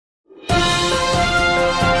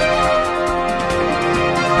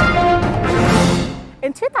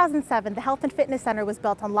In 2007, the Health and Fitness Center was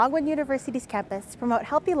built on Longwood University's campus to promote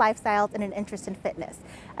healthy lifestyles and an interest in fitness.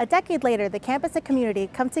 A decade later, the campus and community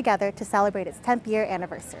come together to celebrate its 10th year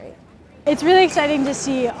anniversary. It's really exciting to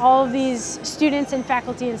see all of these students and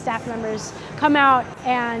faculty and staff members come out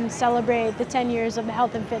and celebrate the 10 years of the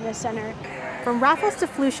Health and Fitness Center. From raffles to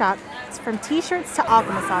flu shots, from t-shirts to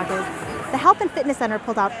aqua massages, the Health and Fitness Center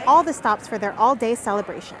pulled out all the stops for their all-day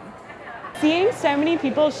celebration. Seeing so many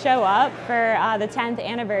people show up for the 10th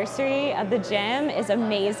anniversary of the gym is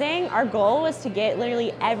amazing. Our goal was to get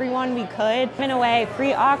literally everyone we could. Giving away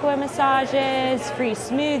free aqua massages, free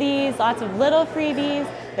smoothies, lots of little freebies.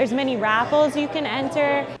 There's many raffles you can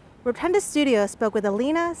enter. Rotunda Studios spoke with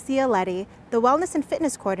Alina Cialetti, the Wellness and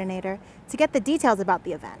Fitness Coordinator, to get the details about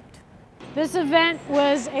the event. This event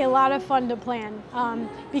was a lot of fun to plan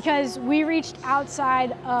because we reached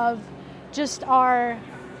outside of just our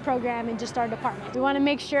program and just our department. We want to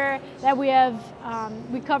make sure that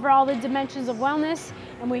we cover all the dimensions of wellness,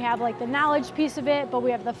 and we have like the knowledge piece of it, but we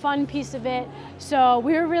have the fun piece of it. So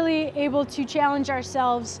we were really able to challenge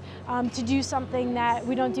ourselves to do something that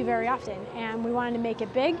we don't do very often, and we wanted to make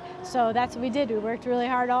it big. So that's what we did. We worked really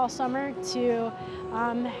hard all summer to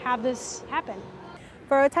have this happen.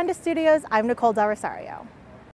 For Rotunda Studios, I'm Nicole Rosario.